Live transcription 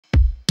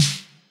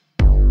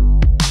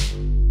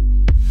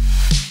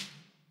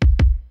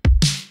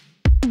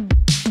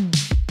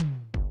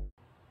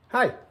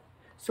Hi.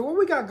 So what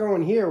we got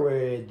going here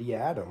with the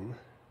Adam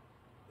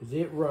is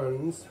it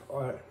runs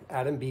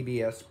Adam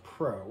BBS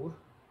Pro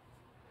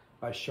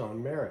by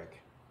Shawn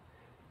Merrick.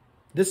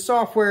 This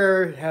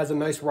software has a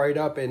nice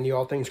write-up in the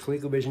All Things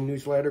Colecovision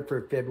newsletter for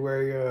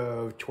February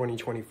of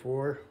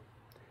 2024,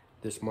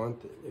 this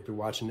month, if you're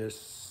watching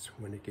this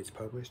when it gets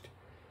published.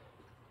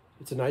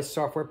 It's a nice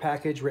software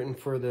package written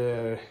for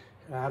the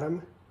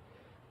Adam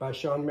by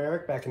Shawn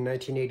Merrick back in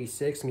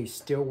 1986, and he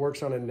still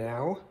works on it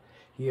now.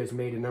 He has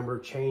made a number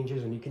of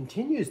changes, and he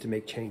continues to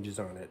make changes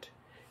on it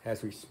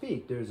as we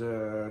speak. There's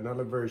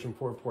another version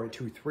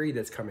 4.23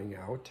 that's coming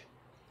out.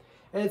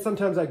 And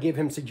sometimes I give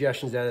him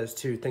suggestions as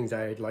to things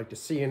I'd like to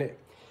see in it.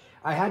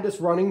 I had this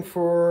running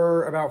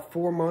for about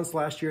 4 months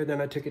last year, then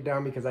I took it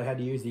down because I had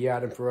to use the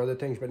Adam for other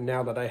things. But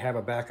now that I have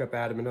a backup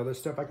Adam and other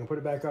stuff, I can put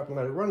it back up and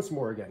let it run some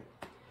more again.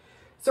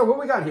 So what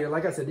we got here,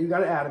 like I said, you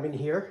got an Adam in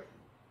here.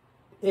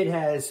 It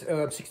has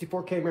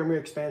 64K memory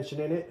expansion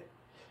in it.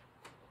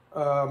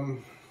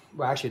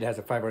 Well, actually, it has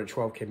a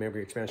 512K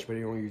memory expansion, but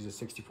it only uses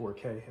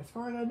 64K. As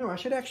far as I know, I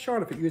should ask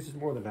Shawn if it uses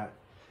more than that.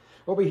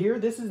 Over here,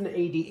 this is an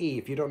ADE.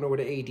 If you don't know what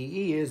an ADE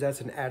is,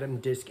 that's an Adam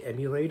disk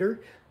emulator.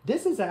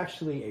 This is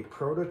actually a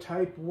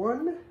prototype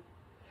one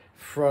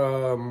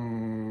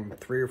from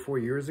 3 or 4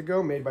 years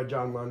ago, made by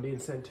John Lundy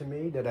and sent to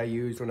me, that I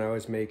used when I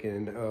was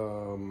making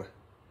the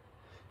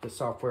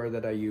software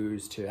that I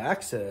use to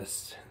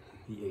access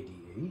the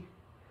ADE.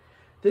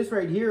 This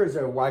right here is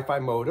a Wi-Fi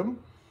modem.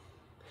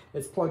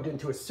 It's plugged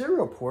into a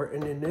serial port,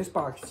 and in this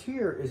box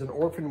here is an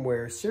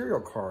orphanware serial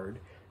card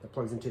that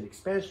plugs into the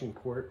expansion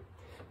port.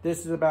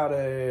 This is about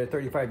a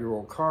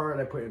 35-year-old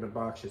card. I put it in a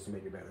box just to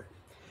make it better.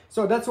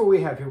 So that's what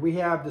we have here. We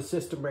have the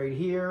system right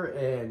here,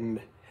 and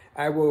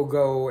I will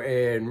go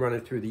and run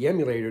it through the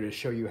emulator to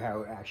show you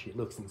how it actually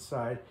looks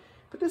inside.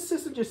 But this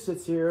system just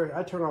sits here.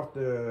 I turn off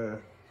the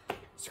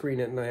screen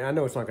at night. I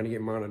know it's not going to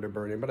get monitor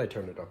burning, but I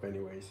turn it off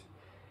anyways.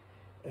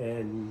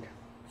 And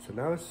so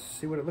now let's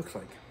see what it looks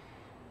like.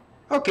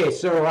 Okay,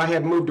 so I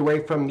have moved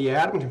away from the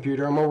Adam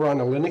computer. I'm over on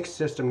the Linux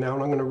system now,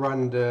 and I'm going to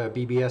run the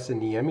BBS in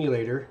the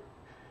emulator.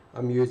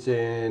 I'm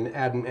using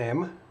Adam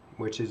M,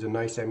 which is a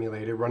nice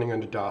emulator running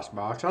under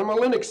DOSBox. I'm a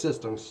Linux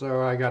system,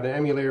 so I got an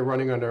emulator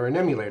running under an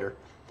emulator.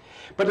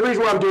 But the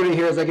reason why I'm doing it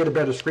here is I get a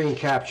better screen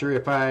capture.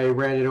 If I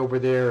ran it over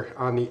there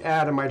on the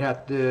Adam, I'd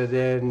have to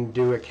then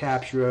do a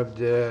capture of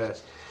the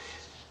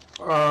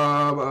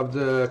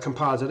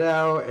composite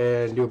out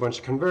and do a bunch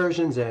of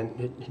conversions,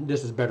 and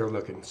this is better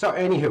looking. So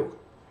anywho,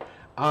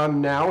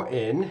 I'm now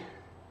in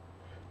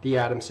the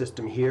Adam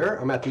system here.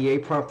 I'm at the A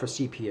prompt for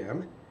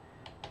CPM.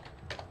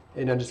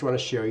 And I just want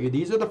to show you,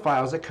 these are the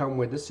files that come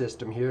with the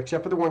system here,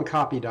 except for the one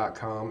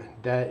copy.com.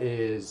 That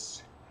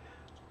is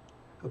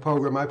a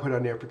program I put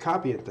on there for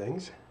copying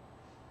things.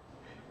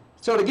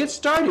 So to get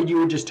started, you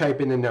would just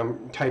type in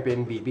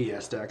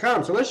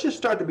bbs.com. So let's just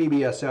start the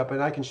BBS up,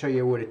 and I can show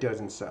you what it does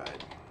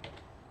inside.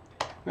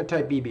 I'm going to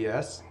type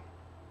BBS.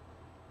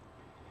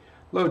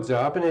 Loads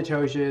up, and it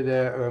tells you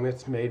that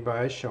it's made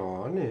by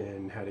Shawn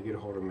and how to get a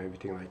hold of him,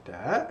 everything like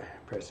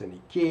that. Press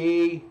any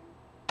key.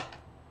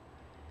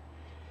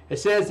 It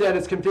says that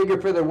it's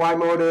configured for the Y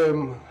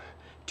modem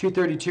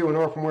 232 and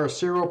orphanware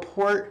serial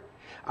port.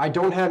 I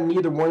don't have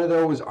neither one of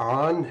those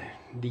on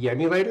the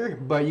emulator,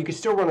 but you can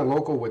still run a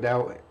local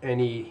without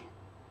any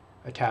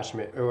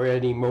attachment or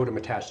any modem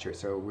attached to it,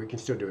 so we can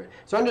still do it.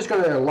 So I'm just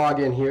going to log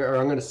in here, or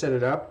I'm going to set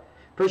it up.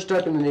 First,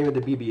 type in the name of the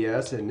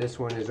BBS, and this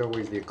one is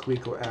always the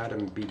Coleco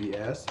Adam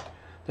BBS.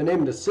 The name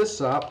of the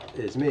sysop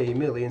is me,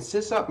 Millie, and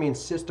sysop means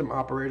system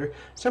operator.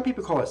 Some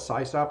people call it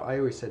sysop. I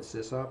always said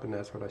sysop, and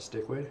that's what I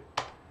stick with.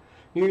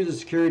 User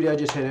security, I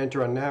just hit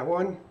enter on that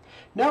one.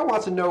 Now it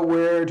wants to know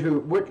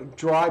what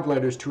drive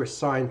letters to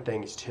assign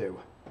things to.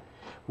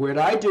 What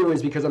I do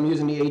is, because I'm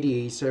using the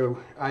ADE, so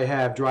I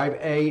have drive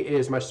A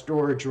is my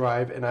storage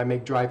drive, and I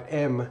make drive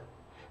M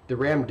the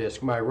RAM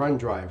disk, my run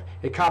drive.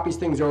 It copies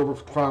things over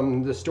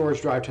from the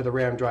storage drive to the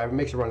RAM drive and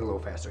makes it run a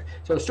little faster.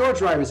 So the storage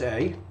drive is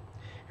A,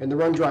 and the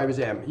run drive is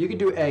M. You could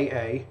do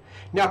AA.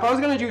 Now, if I was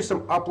going to do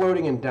some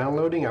uploading and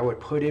downloading, I would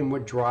put in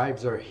what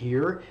drives are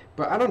here,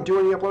 but I don't do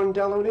any uploading and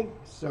downloading,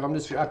 so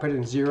I put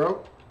in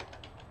 0.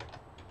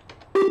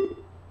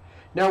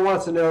 Now it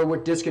wants to know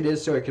what disk it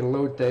is so it can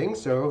load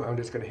things, so I'm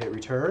just going to hit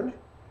return.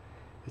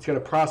 It's going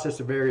to process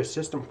the various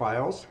system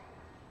files.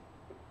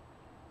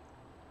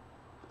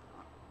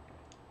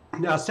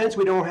 Now, since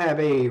we don't have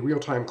a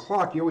real-time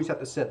clock, you always have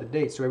to set the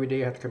date, so every day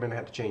you have to come in and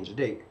have to change the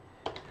date.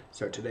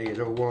 So today is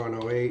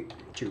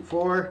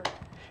 01/08/24,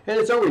 and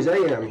it's always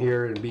AM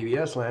here in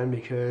BBS land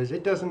because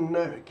it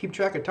doesn't keep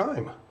track of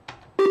time.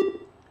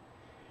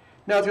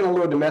 Now it's going to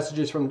load the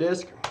messages from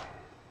disk.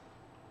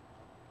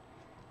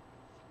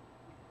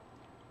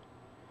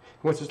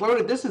 Once it's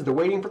loaded, this is the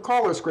waiting for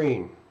caller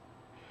screen.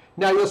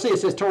 Now you'll see it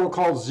says total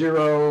calls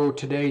 0,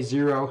 today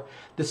 0.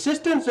 The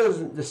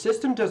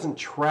system doesn't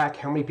track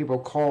how many people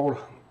called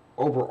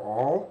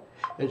overall.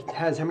 It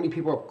has how many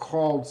people have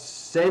called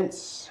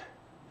since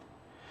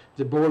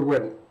the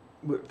board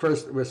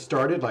first was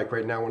started, like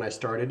right now when I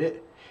started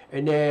it,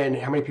 and then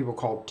how many people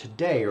called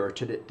today or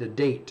to the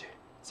date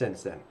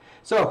since then.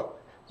 So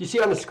you see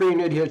on the screen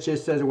right here, it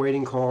just says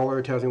awaiting caller.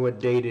 It tells me what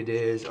date it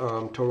is,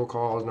 total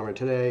calls, number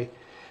today.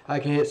 I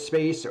can hit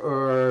space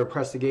or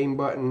press the game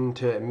button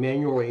to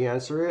manually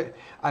answer it.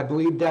 I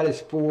believe that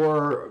is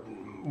for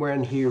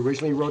when he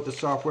originally wrote the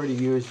software to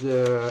use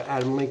the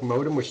Adam Link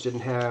modem, which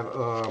didn't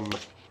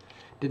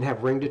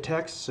have ring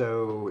detect.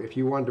 So if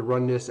you wanted to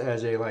run this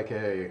as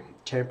a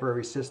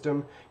temporary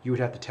system, you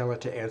would have to tell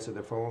it to answer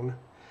the phone.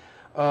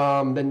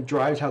 Then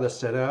drives, how they're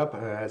set up.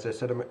 As I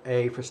said,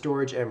 A for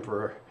storage, M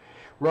for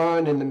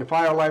run, and then the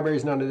file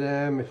libraries, none of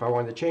them. If I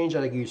wanted to change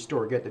that, I could use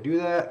store get to do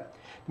that.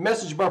 The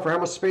message buffer, how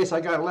much space I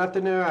got left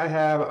in there, I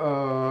have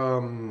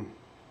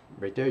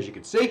right there, as you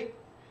can see.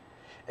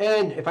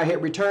 And if I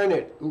hit return,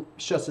 it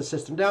shuts the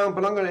system down,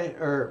 but I'm going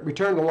to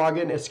return to log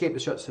in, escape to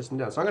shut the system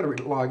down. So I'm going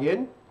to log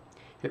in,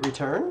 hit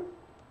return.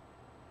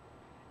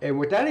 And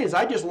what that is,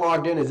 I just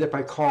logged in as if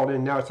I called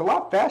in. Now, it's a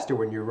lot faster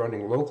when you're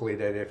running locally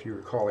than if you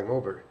were calling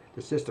over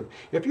the system.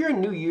 If you're a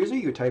new user,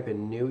 you type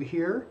in new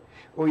here,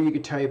 or you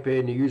could type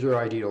in the user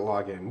ID to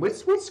log in.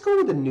 Let's go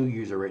with the new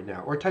user right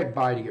now, or type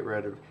bye to get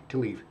rid of, to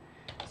leave.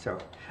 So,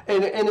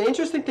 and the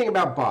interesting thing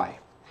about bye,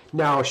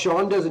 now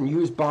Shawn doesn't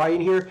use bye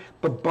in here,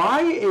 but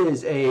bye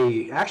is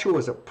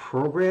was a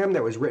program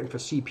that was written for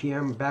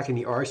CPM back in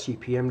the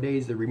RCPM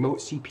days, the remote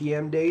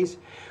CPM days,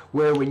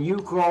 where when you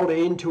called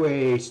into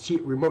a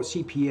remote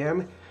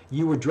CPM,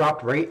 you were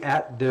dropped right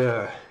at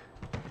the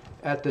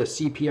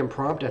CPM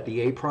prompt, at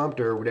the A prompt,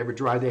 or whatever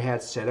drive they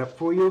had set up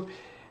for you.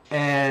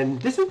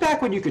 And this is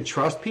back when you could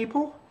trust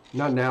people.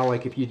 Not now,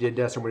 like if you did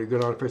that, somebody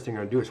would go on, the first thing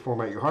I'm going to do is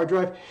format your hard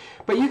drive.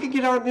 But you could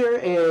get on there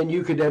and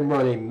you could then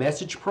run a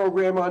message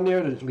program on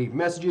there to leave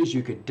messages.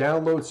 You could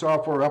download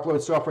software,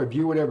 upload software,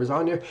 view whatever's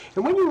on there.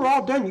 And when you were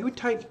all done, you would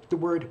type the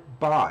word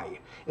bye.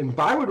 And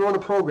bye would run a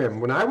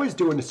program. When I was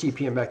doing the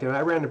CPM back then,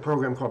 I ran a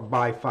program called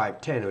bye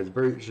 510. It was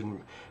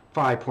version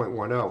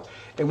 5.10.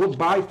 And what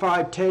bye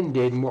 510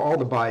 did, and what all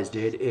the byes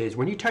did, is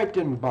when you typed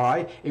in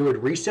bye, it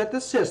would reset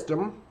the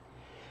system,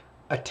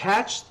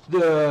 attach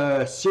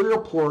the serial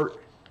port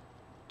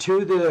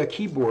to the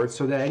keyboard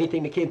so that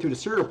anything that came through the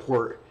serial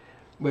port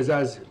was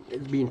as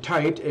being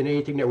typed, and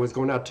anything that was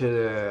going out to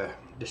the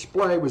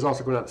display was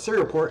also going out the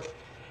serial port.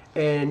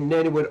 And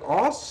then it would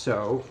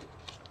also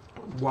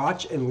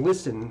watch and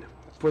listen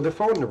for the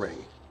phone to ring.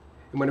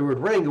 And when it would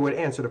ring, it would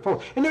answer the phone.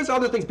 And there's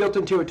other things built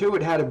into it too.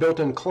 It had a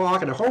built-in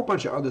clock and a whole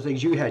bunch of other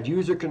things. You had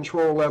user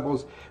control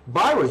levels.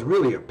 Bye was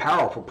really a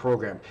powerful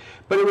program.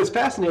 But it was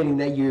fascinating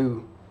that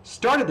you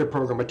started the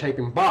program by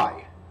typing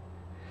bye.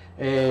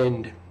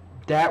 And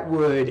that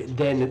would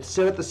then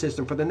set up the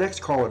system for the next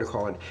caller to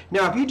call in.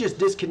 Now, if you just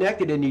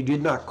disconnected and you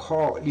did not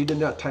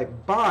type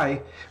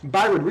bye,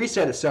 bye would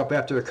reset itself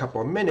after a couple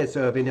of minutes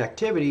of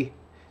inactivity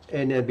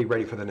and then be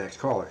ready for the next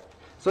caller.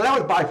 So that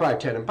was bye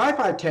 510. And bye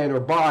 510, or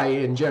bye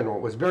in general,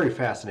 was very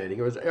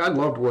fascinating. I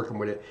loved working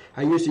with it.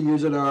 I used to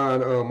use it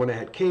on when I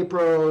had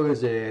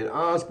K-Pros and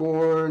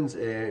Osbornes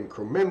and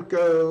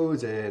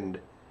Chromemcos and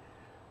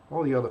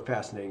all the other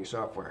fascinating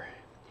software.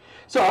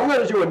 So I'm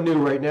going to do a new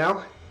right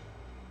now.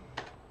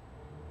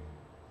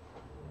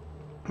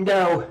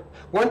 Now,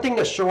 one thing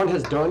that Shawn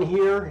has done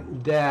here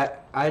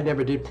that I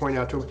never did point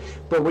out to him,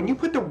 but when you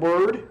put the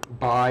word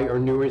bye or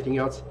new or anything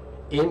else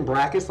in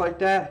brackets like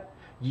that,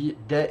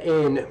 that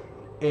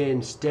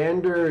in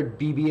standard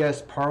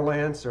BBS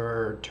parlance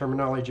or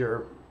terminology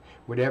or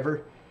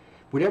whatever's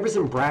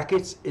in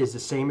brackets is the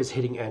same as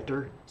hitting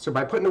enter. So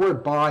by putting the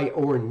word bye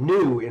or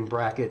new in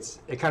brackets,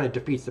 it kind of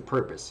defeats the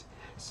purpose.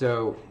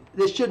 So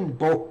this shouldn't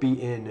both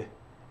be in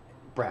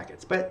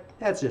brackets, but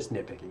that's just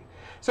nitpicking.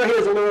 So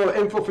here's a little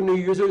info for new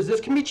users. This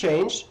can be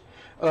changed.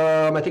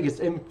 I think it's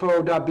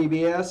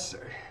info.bbs.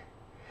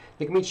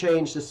 It can be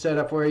changed to set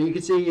up where you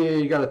can see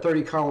you got a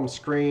 30-column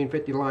screen,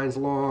 50 lines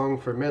long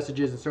for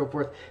messages and so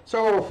forth.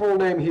 So a full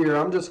name here.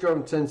 I'm just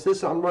going,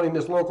 since I'm running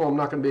this local, I'm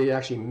not going to be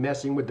actually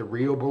messing with the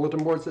real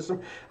bulletin board system.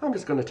 I'm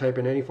just going to type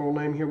in any full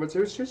name here. But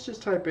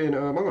just type in,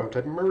 I'm going to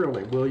type in my real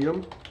name,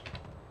 William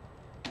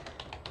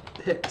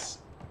Hicks.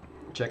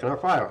 Checking our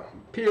file.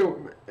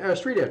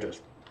 Street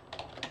address.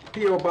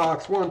 P.O.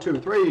 Box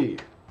 123.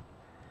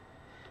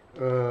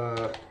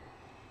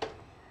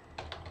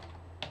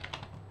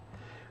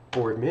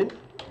 Boardman,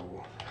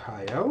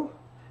 Ohio.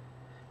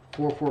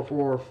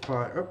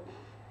 4445. Oh.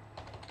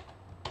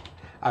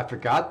 I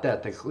forgot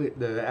that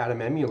the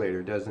Adam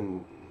emulator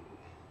doesn't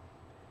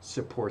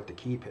support the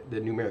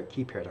numeric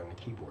keypad on the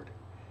keyboard.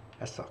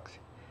 That sucks.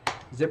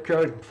 Zip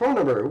code, phone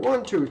number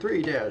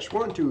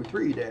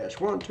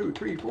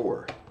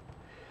 123-123-1234.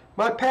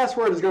 My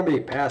password is going to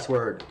be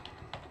password.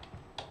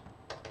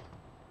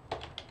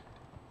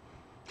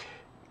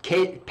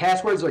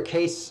 Passwords are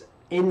case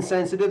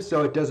insensitive,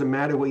 so it doesn't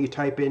matter what you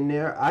type in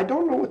there. I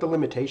don't know what the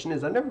limitation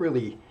is. I never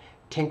really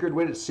tinkered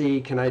with it.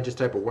 See, can I just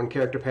type a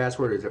one-character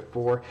password, or is it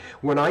 4?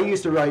 When I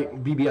used to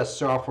write BBS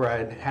software,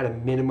 I had a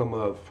minimum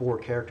of 4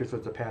 characters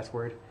as a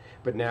password.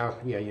 But now,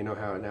 yeah, you know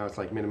how now it's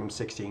like minimum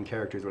 16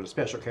 characters with a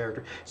special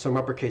character, some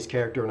uppercase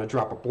character, and a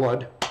drop of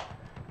blood.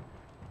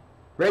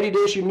 Ready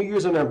to issue new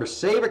user number.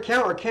 Save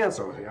account or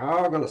cancel?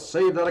 I'm going to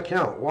save that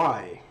account.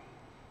 Why?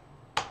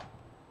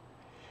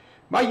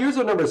 My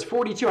user number is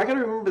 42. I got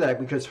to remember that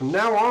because from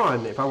now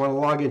on, if I want to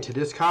log into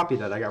this copy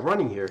that I got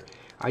running here,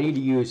 I need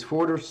to use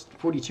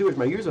 42 as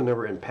my user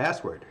number and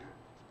password.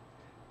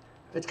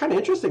 It's kind of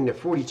interesting that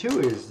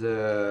 42 is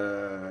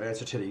the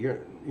answer to the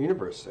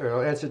universe,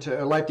 or answer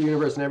to life, the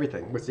universe, and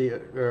everything.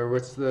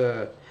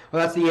 Well,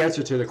 that's the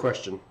answer to the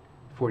question,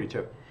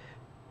 42.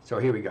 So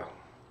here we go.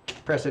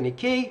 Press any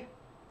key.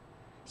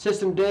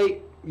 System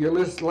date. Your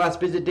last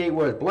visit date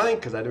was blank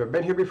because I've never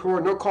been here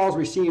before. No calls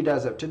received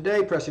as of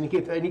today. Press any key.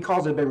 If any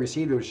calls have been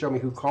received, it would show me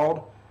who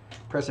called.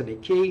 Press any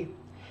key.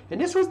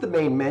 And this was the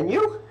main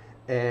menu.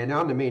 And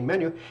on the main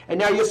menu. And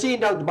now you'll see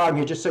down at the bottom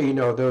here, just so you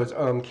know, those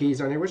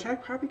keys on here, which I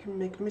probably can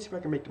make. Let me see if I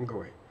can make them go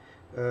away.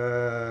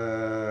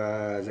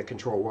 Is it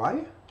Control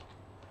Y?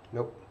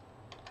 Nope.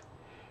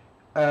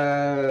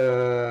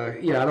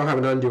 Yeah, I don't have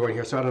an undo on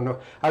here, so I don't know.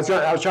 I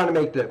was trying to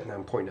make the,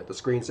 I'm pointing at the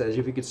screen, says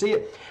if you could see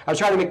it. I was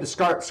trying to make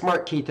the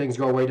smart key things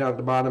go way down at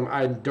the bottom.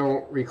 I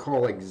don't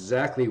recall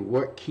exactly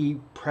what key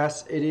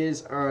press it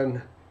is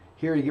on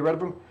here to get rid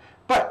of them.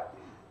 But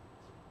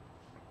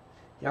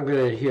I'm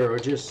going to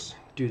just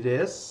do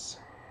this.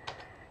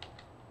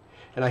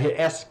 And I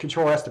hit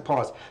Control S to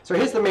pause. So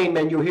here's the main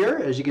menu here.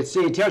 As you can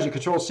see, it tells you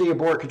Control C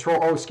abort, Control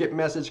O skip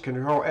message,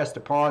 Control S to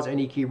pause,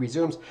 any key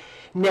resumes.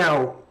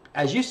 Now,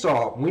 as you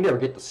saw, we never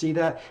get to see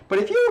that, but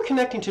if you were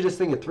connecting to this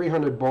thing at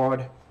 300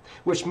 baud,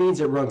 which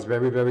means it runs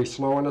very, very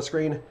slow on the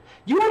screen,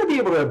 you want to be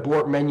able to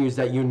abort menus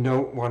that you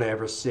don't want to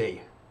ever see.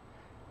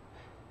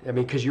 I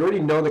mean, because you already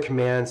know the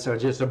command, so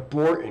just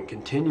abort and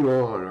continue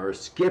on, or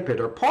skip it,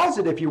 or pause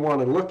it if you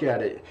want to look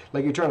at it,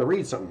 like you're trying to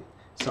read something.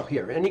 So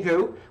here,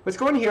 anywho, let's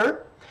go in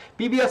here.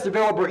 BBS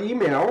developer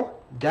email,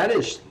 that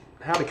is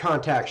how to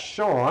contact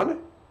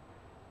Shawn.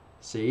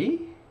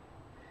 See?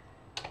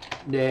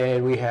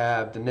 Then we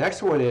have the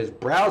next one is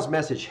browse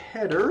message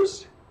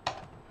headers.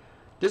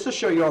 This will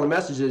show you all the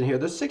messages in here.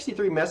 There's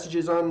 63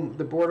 messages on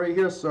the board right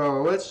here,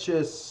 so let's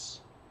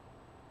just,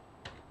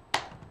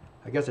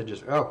 I guess I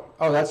just, oh,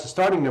 that's the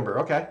starting number.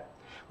 Okay,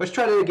 let's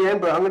try that again,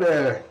 but I'm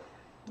gonna,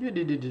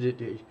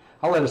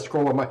 I'll let it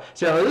scroll on my,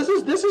 so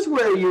this is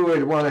where you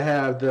would want to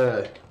have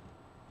the,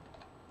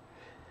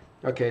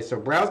 okay, so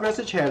browse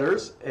message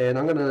headers, and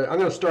I'm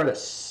gonna start at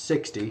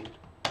 60.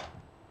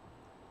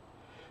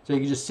 So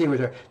you can just see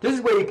what's there. This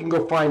is where you can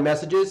go find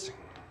messages.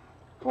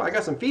 Oh, I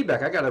got some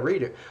feedback. I got to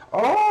read it.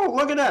 Oh,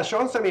 look at that.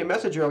 Shawn sent me a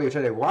message earlier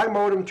today. Y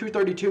modem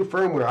 232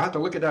 firmware. I'll have to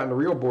look at that on the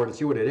real board and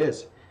see what it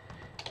is.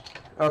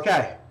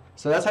 Okay.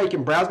 So that's how you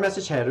can browse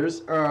message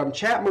headers.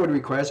 Chat mode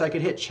requests. I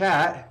could hit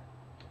chat.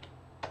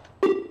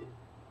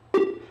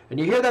 And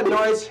you hear that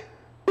noise?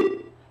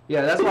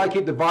 Yeah, that's why I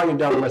keep the volume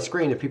down on my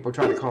screen if people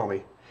try to call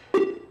me.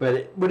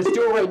 But what it's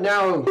doing right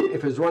now,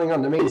 if it's running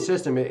on the main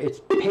system,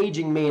 it's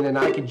paging me, and then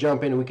I can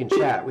jump in and we can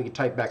chat. We can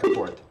type back and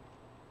forth.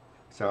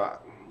 So,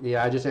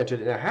 yeah, I just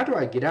entered it. Now, how do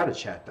I get out of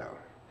chat, though?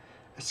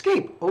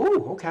 Escape.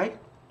 Oh, okay.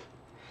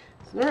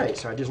 All right,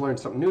 so I just learned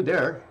something new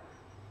there.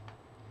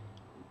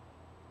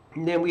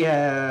 And then we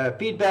have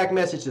feedback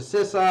message to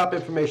sysop,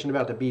 information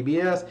about the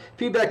BBS.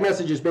 Feedback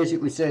message is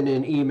basically sending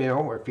an email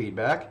or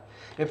feedback.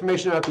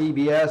 Information about the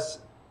BBS.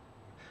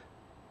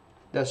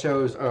 That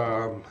shows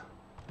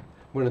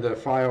one of the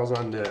files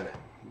on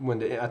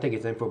I think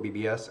it's info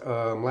BBS.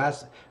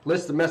 Last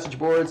list of message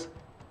boards.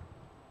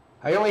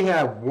 I only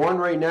have one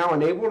right now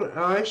enabled.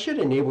 I should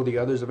enable the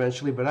others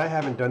eventually, but I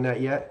haven't done that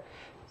yet.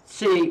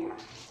 See,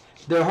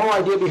 the whole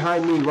idea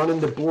behind me running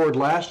the board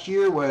last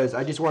year was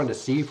I just wanted to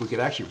see if we could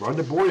actually run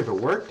the board, if it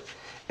worked.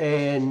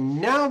 And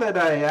now that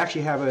I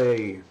actually have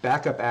a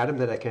backup Adam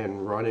that I can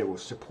run, it will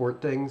support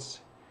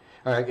things.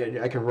 I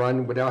can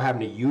run without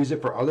having to use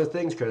it for other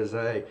things, because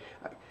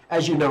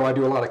as you know, I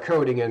do a lot of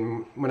coding,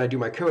 and when I do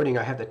my coding,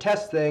 I have to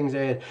test things,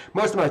 and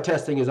most of my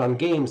testing is on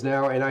games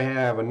now, and I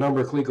have a number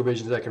of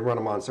Colecovisions I can run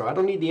them on, so I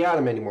don't need the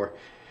Adam anymore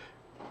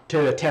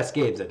to test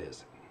games, that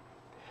is.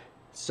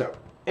 So,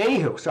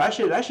 anywho, so I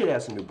should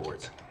add some new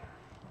boards.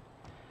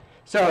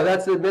 So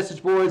that's the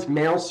message boards,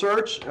 mail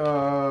search.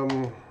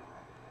 I'm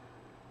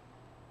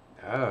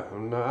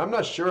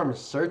not sure I'm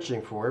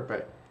searching for it,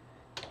 but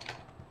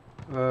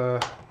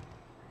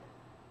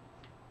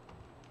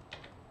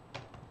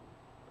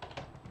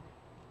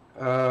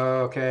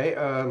okay,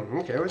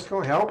 let's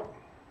go help.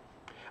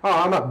 Oh,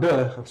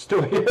 I'm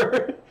still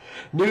here.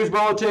 News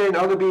bulletin,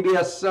 other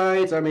BBS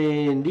sites. I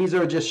mean, these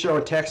are just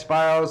showing text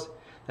files.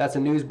 That's a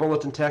news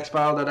bulletin text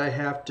file that I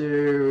have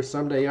to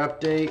someday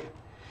update.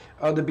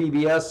 Other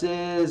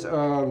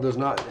BBSs, there's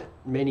not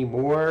many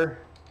more.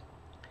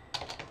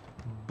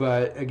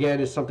 But again,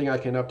 it's something I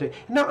can update.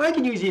 Now, I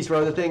can use these for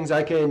other things.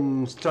 I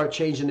can start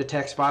changing the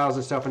text files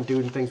and stuff and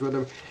doing things with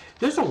them.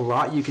 There's a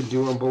lot you can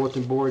do on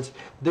bulletin boards.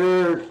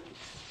 There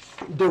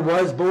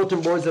was bulletin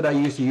boards that I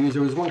used to use.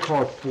 There was one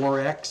called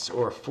 4X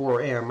or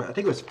 4M. I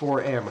think it was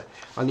 4M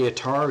on the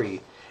Atari.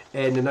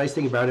 And the nice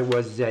thing about it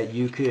was that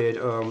you could,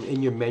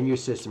 in your menu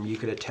system, you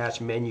could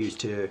attach menus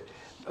to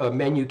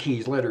menu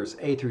keys, letters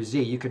A through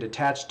Z. You could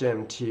attach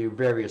them to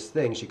various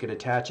things. You could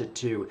attach it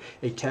to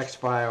a text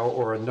file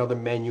or another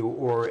menu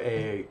or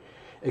a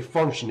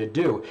function to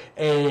do.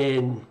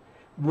 And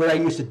what I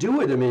used to do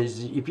with them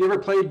is, if you ever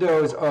played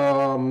those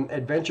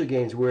adventure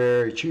games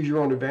where choose your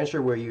own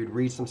adventure, where you'd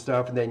read some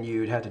stuff and then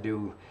you'd have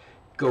to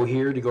go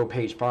here to go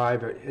page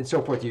 5 and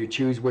so forth, you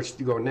choose which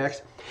to go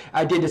next.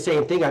 I did the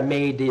same thing. I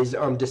made these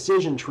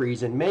decision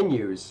trees and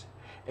menus,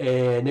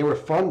 and they were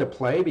fun to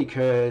play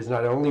because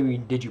not only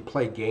did you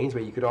play games,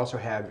 but you could also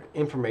have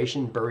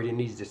information buried in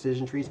these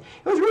decision trees.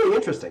 It was really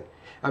interesting.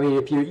 I mean,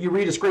 if you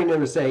read a screen and it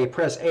would say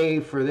press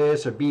A for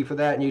this or B for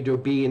that, and you do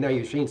B, and now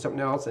you're seeing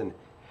something else. And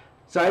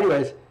so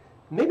anyways,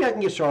 maybe I can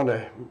get Shawn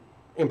to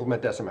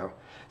implement that somehow.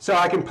 So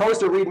I can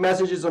post or read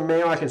messages or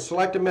mail. I can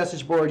select a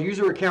message board,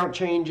 user account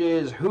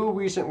changes, who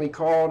recently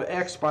called,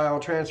 X file,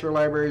 transfer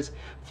libraries.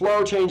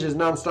 Flow changes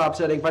non-stop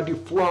setting. If I do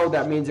flow,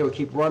 that means it will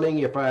keep running.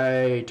 If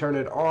I turn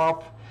it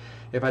off,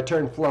 if I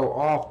turn flow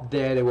off,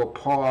 then it will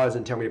pause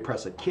and tell me to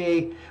press a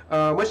key.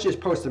 Let's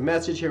just post a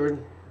message here.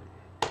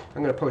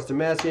 I'm going to post a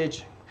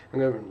message. I'm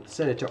going to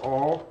send it to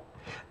all.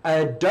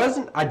 I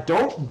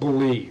don't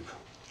believe,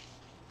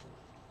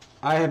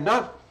 I have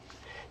not,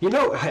 you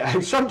know,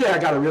 someday I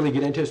got to really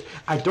get into this.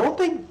 I don't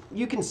think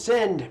you can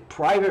send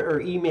private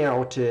or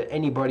email to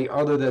anybody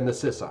other than the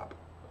sysop.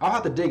 I'll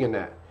have to dig in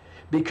that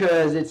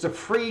because it's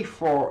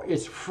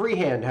it's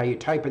freehand how you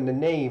type in the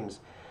names.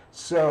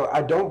 So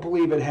I don't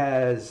believe it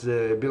has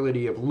the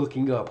ability of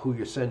looking up who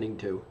you're sending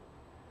to.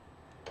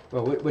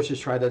 Well, let's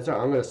just try that out.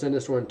 I'm going to send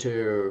this one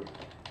to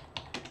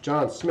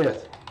John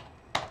Smith.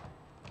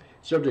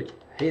 Subject,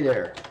 hey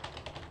there.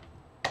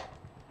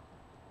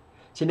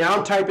 See, now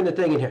I'm typing the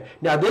thing in here.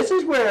 Now this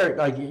is where,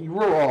 like,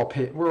 we're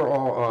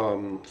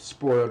all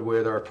spoiled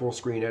with our full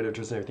screen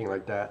editors and everything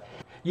like that.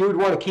 You would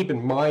want to keep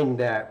in mind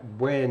that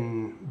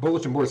when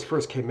bulletin boards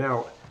first came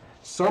out,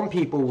 some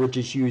people were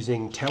just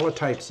using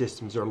teletype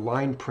systems or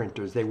line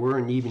printers. They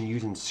weren't even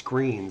using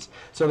screens.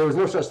 So there was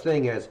no such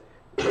thing as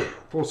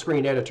full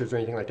screen editors or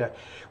anything like that.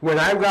 When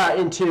I got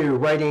into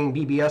writing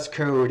BBS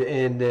code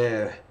in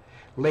the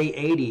late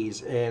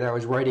 80s and I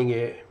was writing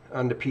it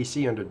on the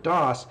PC under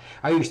DOS,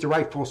 I used to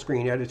write full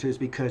screen editors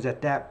because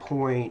at that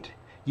point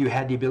you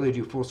had the ability to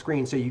do full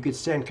screen, so you could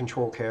send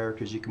control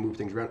characters, you can move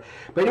things around.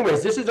 But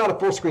anyways, this is not a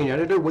full screen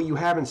editor. What you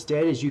have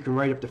instead is you can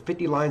write up to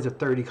 50 lines of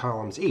 30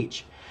 columns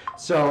each.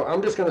 So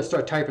I'm just going to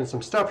start typing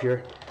some stuff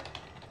here.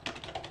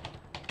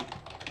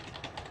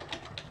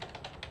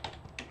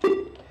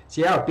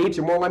 See how it beeps?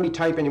 It won't let me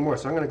type anymore,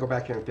 so I'm going to go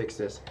back here and fix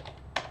this.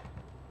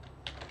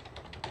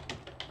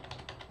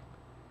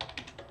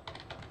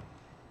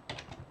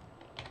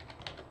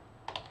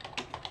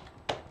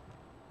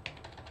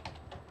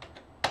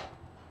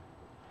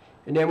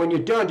 And then when you're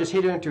done, just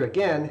hit enter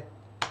again,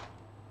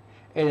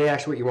 and it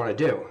asks what you want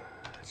to do.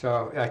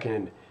 So I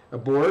can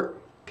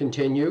abort,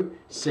 continue,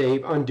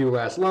 save, undo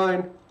last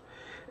line.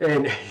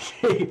 And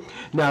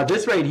now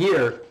this right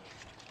here,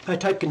 I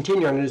type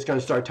continue, I'm just going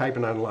to start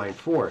typing on line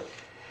 4.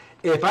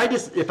 If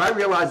I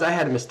realize I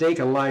had a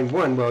mistake on line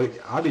 1, well,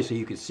 obviously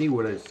you can see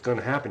what is going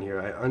to happen here.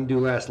 I undo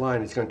last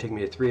line, it's going to take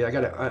me to 3. I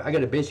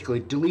gotta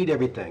basically delete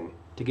everything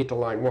to get to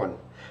line 1.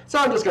 So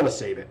I'm just going to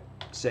save it.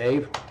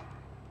 Save,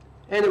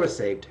 and it was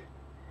saved.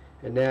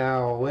 And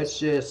now let's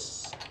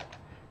just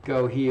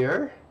go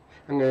here.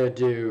 I'm going to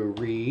do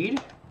read.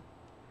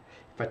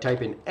 If I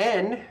type in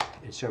N,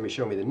 it's going to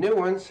show me the new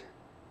ones.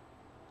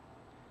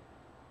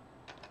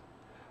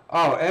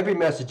 Oh, every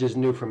message is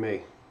new for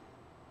me.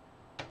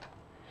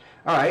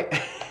 All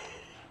right.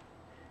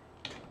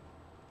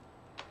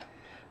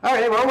 All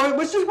right, well,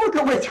 let's just work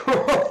our way through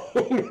all.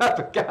 I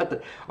forgot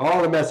that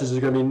all the messages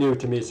are going to be new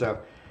to me, so.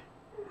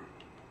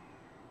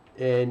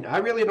 And I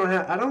really don't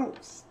have, I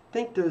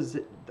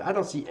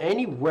don't see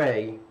any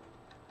way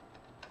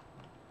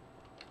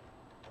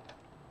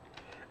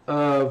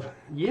of,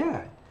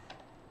 yeah.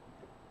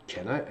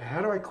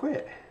 How do I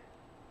quit?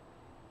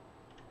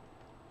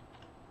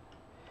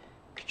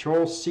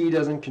 Control C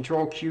doesn't,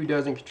 Control Q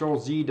doesn't, Control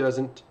Z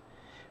doesn't,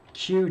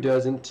 Q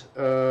doesn't.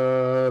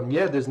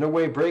 Yeah, there's no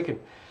way of breaking.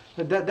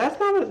 That's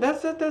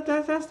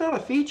not a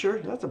feature.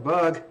 That's a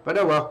bug. But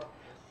oh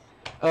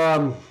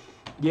well.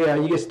 Yeah,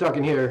 you get stuck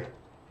in here,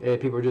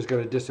 and people are just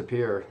going to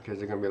disappear because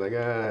they're going to be like,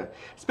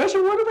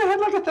 Especially what if I had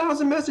like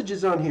 1,000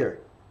 messages on here?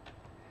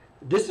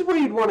 This is where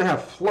you'd want to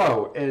have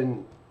flow,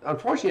 and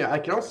unfortunately, I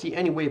don't see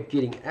any way of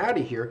getting out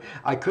of here.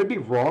 I could be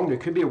wrong. There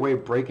could be a way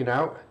of breaking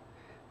out.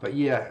 But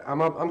yeah,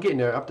 I'm getting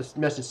there, up to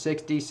message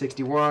 60,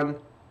 61.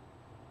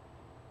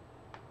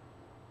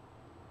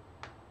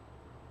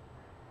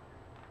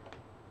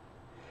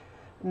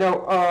 No,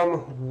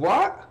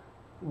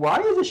 why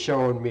is it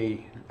showing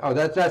me? Oh,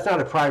 that's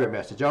not a private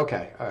message.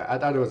 Okay, I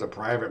thought it was a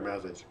private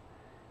message.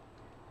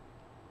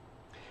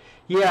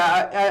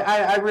 Yeah,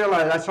 I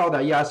realized, I saw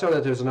that. Yeah, I saw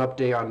that there's an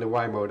update on the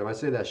Y modem. I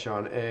say that,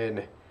 Shawn,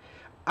 and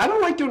I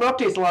don't like doing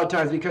updates a lot of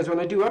times because when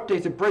I do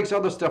updates, it breaks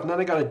other stuff, and then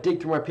I got to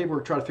dig through my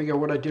paperwork trying to figure out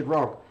what I did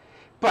wrong.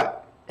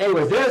 But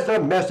anyways, there's the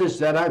message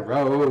that I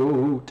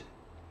wrote.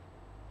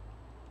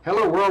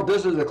 Hello world,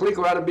 this is the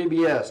Coleco Adam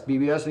BBS.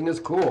 BBSing is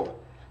cool.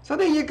 So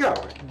there you go.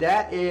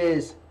 That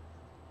is.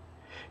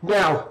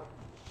 Now,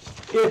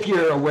 if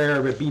you're aware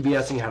of it,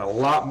 BBSing had a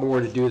lot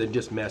more to do than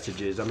just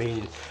messages. I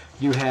mean,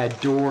 You had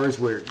doors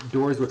where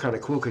doors were kind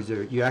of cool because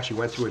you actually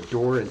went through a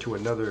door into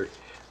another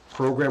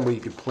program where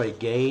you could play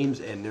games,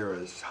 and there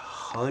was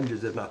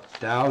hundreds, if not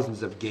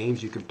thousands, of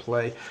games you could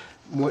play.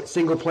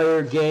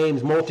 Single-player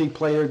games,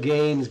 multiplayer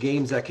games,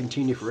 games that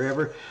continue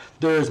forever.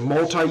 There's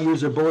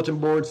multi-user bulletin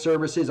board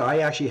services. I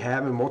actually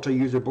have a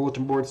multi-user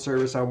bulletin board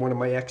service on one of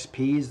my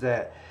XPs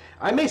that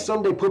I may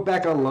someday put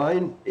back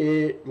online.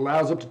 It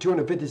allows up to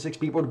 256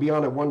 people to be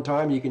on at one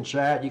time. You can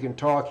chat, you can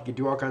talk, you can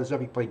do all kinds of stuff.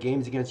 You can play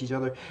games against each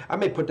other. I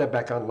may put that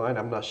back online,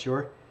 I'm not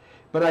sure.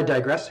 But I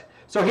digress.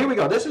 So here we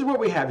go. This is what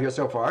we have here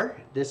so far.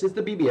 This is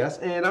the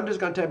BBS, and I'm just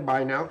going to tap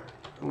buy now.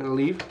 I'm going to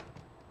leave,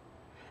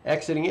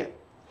 exiting it.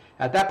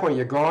 At that point,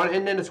 you're gone,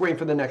 and then it's waiting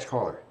for the next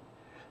caller.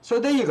 So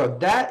there you go.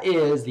 That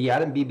is the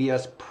ADAM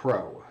BBS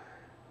Pro.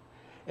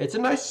 It's a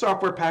nice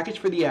software package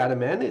for the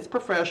ADAM end. It's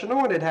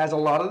professional, and it has a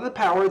lot of the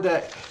power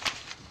that,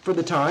 for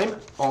the time,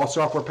 all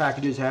software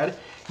packages had.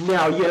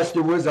 Now, yes,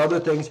 there was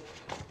other things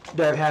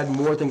that had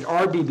more things.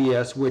 Our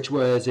BBS, which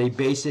was a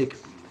basic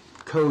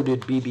coded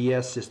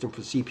BBS system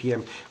for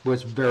CPM,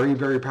 was very,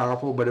 very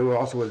powerful, but it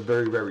also was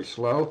very, very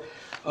slow.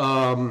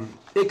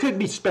 It could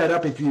be sped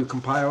up if you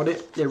compiled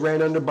it. It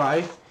ran under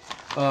BY.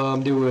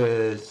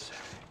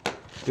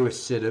 There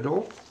was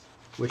Citadel,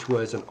 which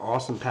was an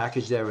awesome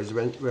package that was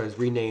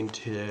renamed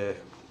to,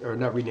 or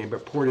not renamed,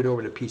 but ported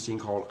over to PC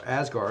called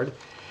Asgard.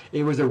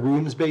 It was a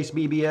rooms-based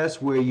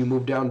BBS where you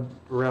moved down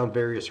around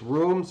various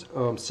rooms.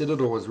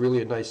 Citadel was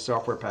really a nice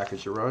software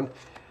package to run.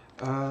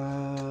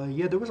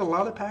 Yeah, there was a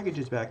lot of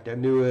packages back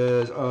then. There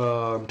was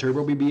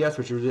Turbo BBS,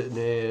 which was written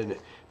in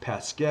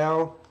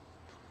Pascal,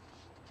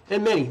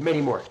 and many,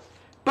 many more.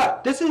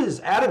 But this is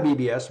ADAM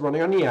BBS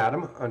running on the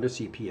ADAM under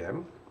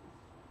CPM.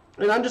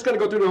 And I'm just going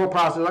to go through the whole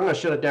process. I'm going to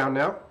shut it down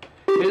now.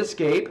 Hit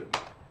escape.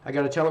 I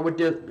got to tell it what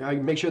disk, I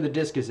make sure the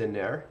disk is in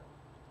there.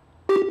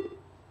 And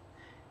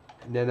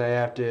then I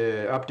have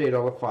to update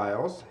all the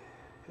files.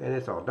 And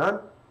it's all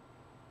done.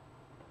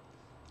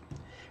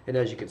 And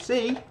as you can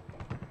see,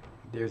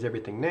 there's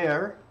everything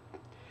there.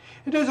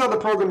 And there's all the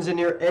programs in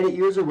there. Edit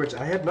user, which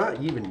I have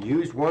not even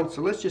used once.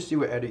 So let's just see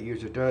what edit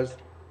user does.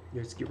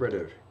 Let's get rid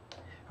of.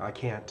 I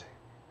can't.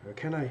 Or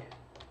can I?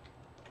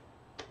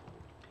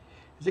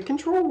 Is it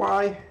Control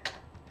Y?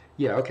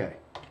 Yeah, okay.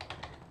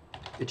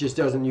 It just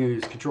doesn't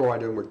use Control Y,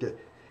 doesn't work there.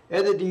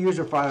 Edit the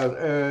user file.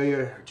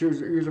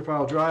 Choose user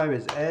file drive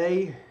is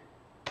A.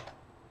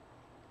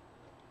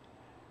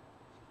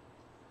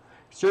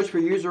 Search for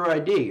user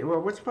ID. Well,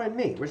 what's find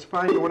me? What's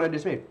find the one I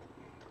just made?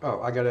 Oh,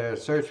 I gotta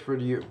search for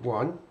the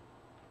one.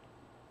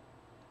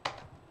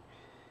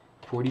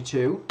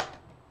 42.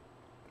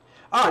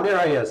 Ah, there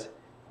I is.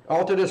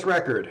 Alter this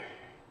record.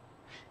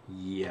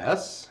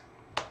 Yes.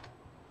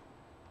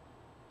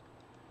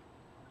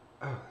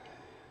 Oh.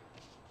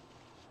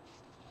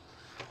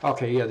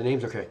 Okay, yeah, the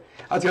name's okay.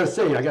 I was going to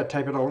say, I got to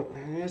type it all.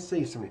 Let's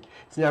see something.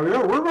 So now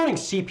remember, we're running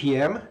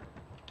CPM,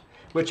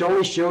 which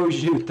only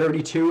shows you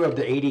 32 of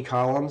the 80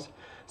 columns.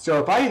 So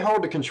if I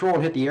hold the control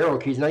and hit the arrow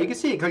keys, now you can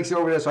see it clicks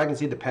over there so I can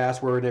see the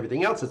password and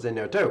everything else that's in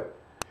there too.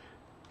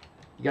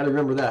 You got to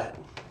remember that.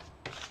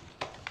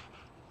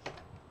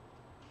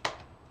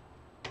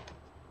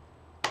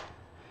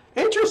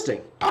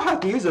 Interesting. I'll have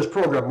to use this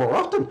program more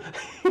often.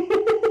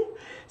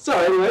 So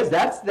anyways,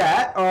 that's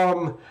that.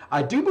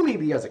 I do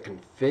believe he has a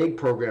config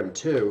program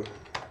too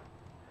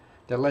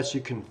that lets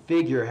you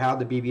configure how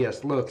the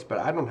BBS looks, but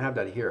I don't have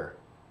that here.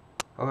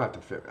 I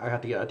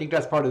have to get. I think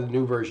that's part of the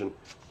new version.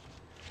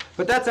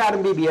 But that's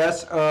ADAM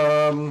BBS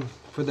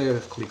for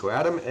the Coleco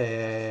Adam,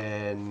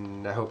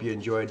 and I hope you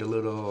enjoyed the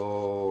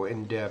little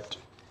in-depth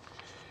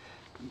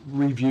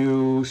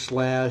review /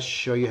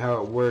 show you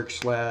how it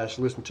works /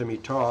 listen to me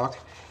talk.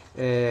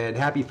 And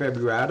happy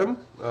February, Adam.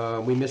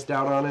 We missed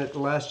out on it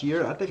last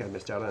year. I think I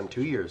missed out on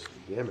 2 years.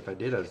 Damn, if I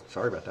did, I'm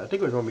sorry about that. I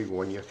think it was only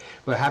 1 year.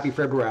 But happy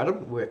February,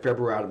 Adam. What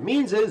February Adam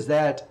means is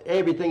that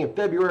everything in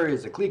February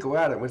is the Coleco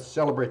Adam. Let's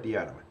celebrate the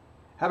Adam.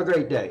 Have a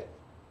great day.